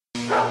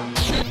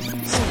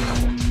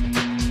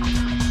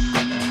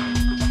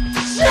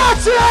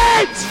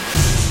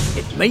it!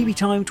 It may be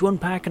time to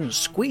unpack and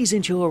squeeze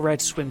into your red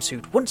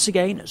swimsuit once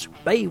again as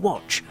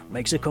Baywatch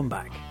makes a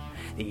comeback.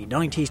 The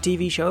 90s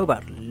TV show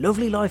about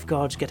lovely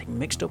lifeguards getting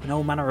mixed up in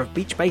all manner of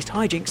beach-based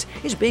hijinks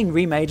is being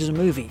remade as a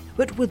movie,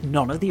 but with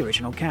none of the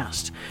original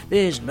cast.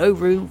 There's no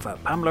room for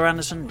Pamela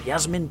Anderson,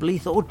 Yasmin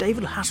Bleeth or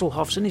David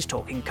Hasselhoff in his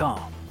talking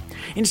car.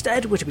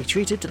 Instead, we're to be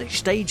treated to the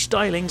stage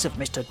stylings of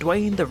Mr.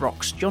 Dwayne "The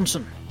Rocks"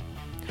 Johnson.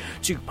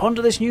 To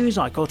ponder this news,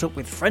 I caught up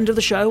with friend of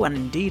the show, and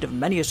indeed of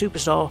many a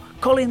superstar,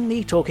 Colin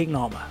the Talking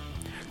Llama.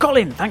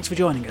 Colin, thanks for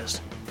joining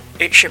us.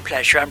 It's a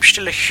pleasure. I'm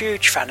still a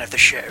huge fan of the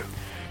show.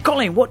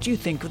 Colin, what do you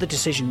think of the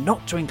decision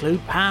not to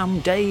include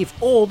Pam, Dave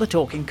or the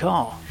talking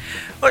car?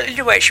 Well, in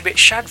a way, it's a bit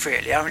sad,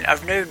 really. I mean,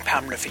 I've known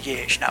Pamela for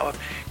years now. I've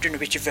done a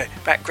bit of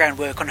background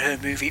work on her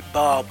movie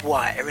Barbed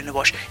Wire, and I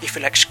was, if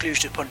you'll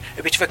excuse upon,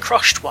 a bit of a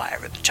crossed wire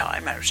at the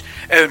time. I was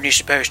only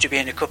supposed to be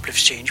in a couple of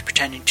scenes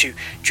pretending to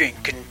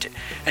drink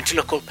and to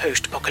look all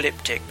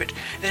post-apocalyptic, but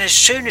then as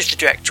soon as the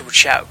director would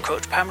shout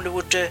cut, Pamela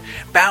would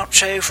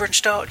bounce over and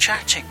start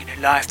chatting,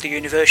 life, the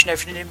universe and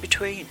everything in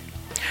between.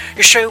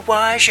 "You're so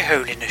wise, Your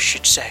Holiness,"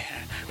 she'd say.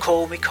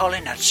 "Call me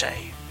Colin," I'd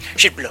say.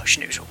 She'd blush,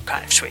 and it was all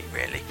kind of sweet,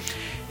 really.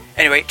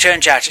 Anyway, it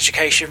turns out it's a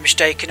case of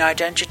mistaken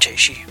identity.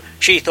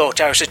 She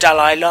thought I was the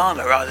Dalai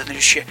Lama rather than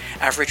just your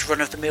average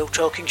run-of-the-mill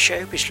talking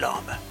showbiz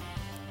llama.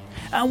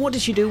 And what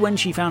did she do when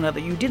she found out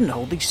that you didn't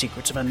hold these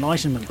secrets of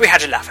enlightenment? We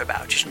had a laugh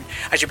about it, and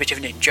as a bit of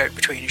an in-joke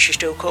between us, she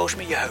still calls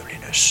me Your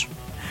Holiness.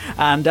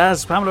 And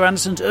as Pamela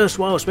Anderson's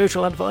erstwhile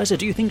spiritual advisor,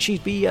 do you think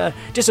she'd be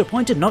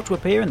disappointed not to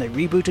appear in the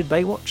rebooted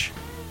Baywatch?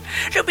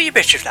 There'll be a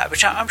bit of that,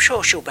 but I'm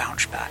sure she'll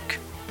bounce back.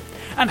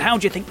 And how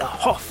do you think the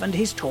Hoff and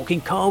his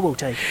talking car will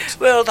take it?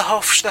 Well, the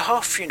Hoff's the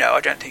Hoff, you know.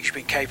 I don't think he's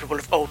been capable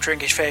of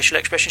altering his facial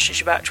expression since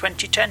about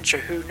 2010, so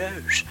who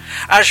knows?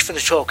 As for the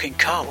talking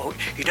car, well,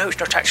 you know it's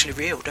not actually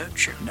real,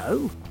 don't you?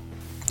 No.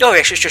 Oh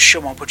yes, it's just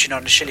someone putting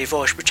on a silly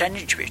voice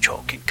pretending to be a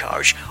talking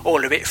car. It's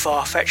all a bit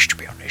far-fetched, to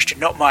be honest,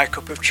 and not my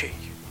cup of tea.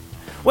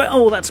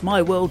 Well, that's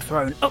my world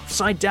thrown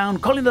upside down.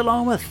 Colin the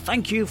Llama,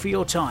 thank you for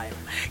your time.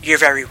 You're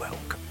very welcome.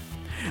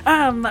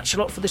 And that's a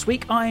lot for this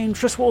week. I'm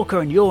Tris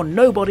Walker, and you're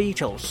nobody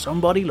till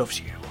somebody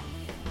loves you.